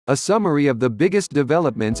A summary of the biggest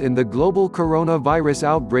developments in the global coronavirus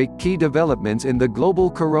outbreak. Key developments in the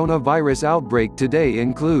global coronavirus outbreak today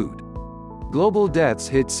include: global deaths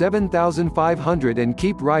hit 7,500 and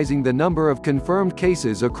keep rising. The number of confirmed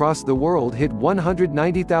cases across the world hit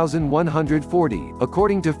 190,140,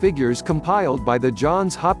 according to figures compiled by the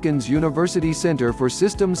Johns Hopkins University Center for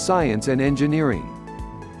Systems Science and Engineering.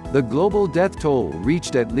 The global death toll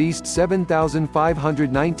reached at least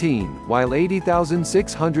 7,519, while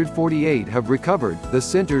 80,648 have recovered, the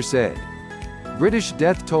center said. British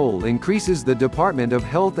death toll increases. The Department of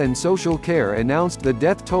Health and Social Care announced the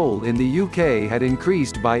death toll in the UK had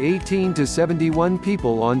increased by 18 to 71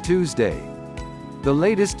 people on Tuesday. The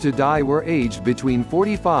latest to die were aged between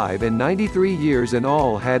 45 and 93 years and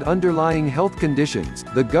all had underlying health conditions,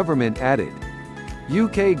 the government added.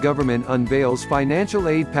 UK government unveils financial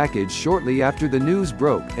aid package shortly after the news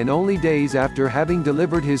broke, and only days after having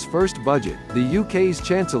delivered his first budget. The UK's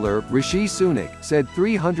Chancellor, Rishi Sunak, said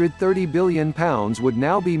 £330 billion would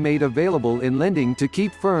now be made available in lending to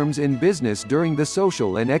keep firms in business during the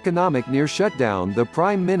social and economic near-shutdown the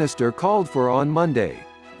Prime Minister called for on Monday.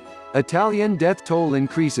 Italian death toll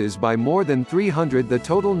increases by more than 300. The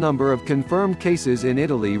total number of confirmed cases in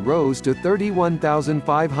Italy rose to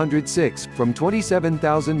 31,506, from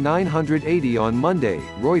 27,980 on Monday,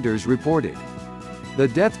 Reuters reported. The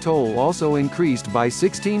death toll also increased by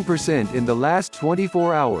 16% in the last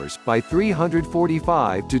 24 hours, by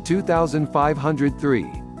 345 to 2,503.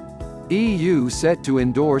 EU set to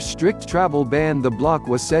endorse strict travel ban. The bloc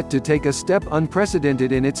was set to take a step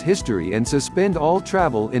unprecedented in its history and suspend all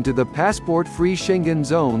travel into the passport-free Schengen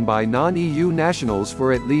zone by non-EU nationals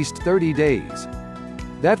for at least 30 days.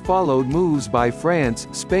 That followed moves by France,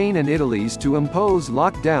 Spain and Italy to impose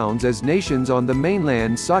lockdowns as nations on the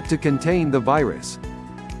mainland sought to contain the virus.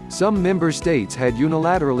 Some member states had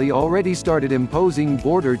unilaterally already started imposing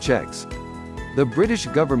border checks. The British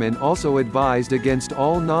government also advised against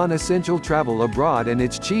all non-essential travel abroad, and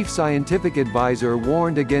its chief scientific advisor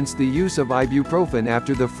warned against the use of ibuprofen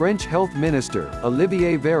after the French health minister,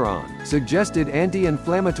 Olivier Véran, suggested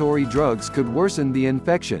anti-inflammatory drugs could worsen the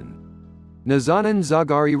infection. Nazanin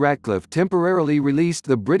Zaghari Ratcliffe temporarily released.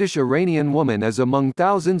 The British-Iranian woman is among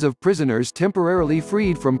thousands of prisoners temporarily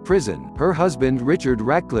freed from prison, her husband Richard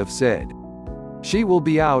Ratcliffe said. She will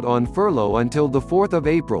be out on furlough until the 4th of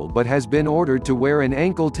April but has been ordered to wear an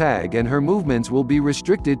ankle tag, and her movements will be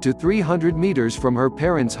restricted to 300 meters from her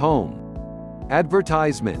parents' home.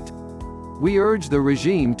 Advertisement. We urge the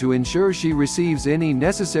regime to ensure she receives any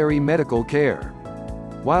necessary medical care.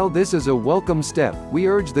 While this is a welcome step, we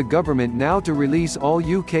urge the government now to release all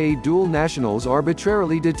UK dual nationals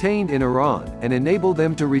arbitrarily detained in Iran, and enable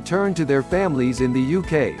them to return to their families in the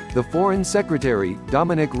UK, the Foreign Secretary,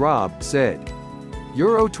 Dominic Raab, said.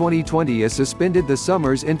 Euro 2020 has suspended the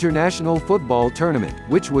summer's international football tournament,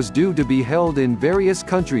 which was due to be held in various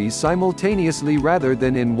countries simultaneously rather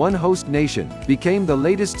than in one host nation, became the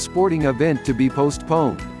latest sporting event to be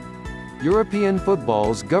postponed. European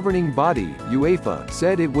football's governing body, UEFA,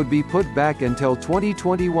 said it would be put back until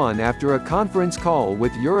 2021 after a conference call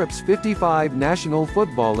with Europe's 55 national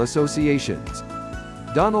football associations.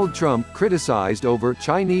 Donald Trump criticized over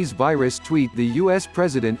Chinese virus tweet. The U.S.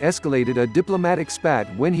 president escalated a diplomatic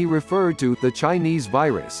spat when he referred to the Chinese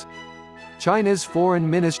virus. China's foreign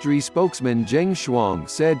ministry spokesman Zheng Shuang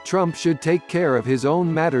said Trump should take care of his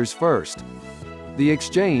own matters first. The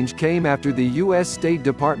exchange came after the U.S. State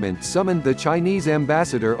Department summoned the Chinese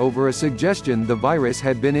ambassador over a suggestion the virus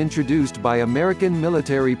had been introduced by American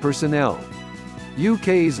military personnel.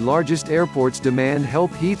 UK's largest airports demand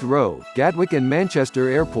help. Heathrow, Gatwick and Manchester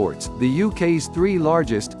airports, the UK's three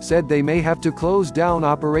largest, said they may have to close down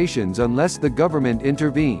operations unless the government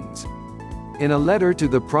intervenes. In a letter to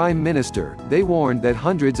the Prime Minister, they warned that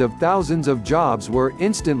hundreds of thousands of jobs were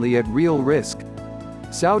instantly at real risk.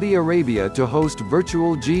 Saudi Arabia to host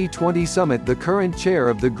virtual G20 summit. The current chair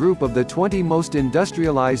of the group of the 20 most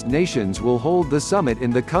industrialized nations will hold the summit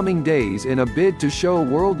in the coming days in a bid to show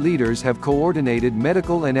world leaders have coordinated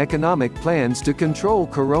medical and economic plans to control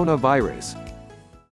coronavirus.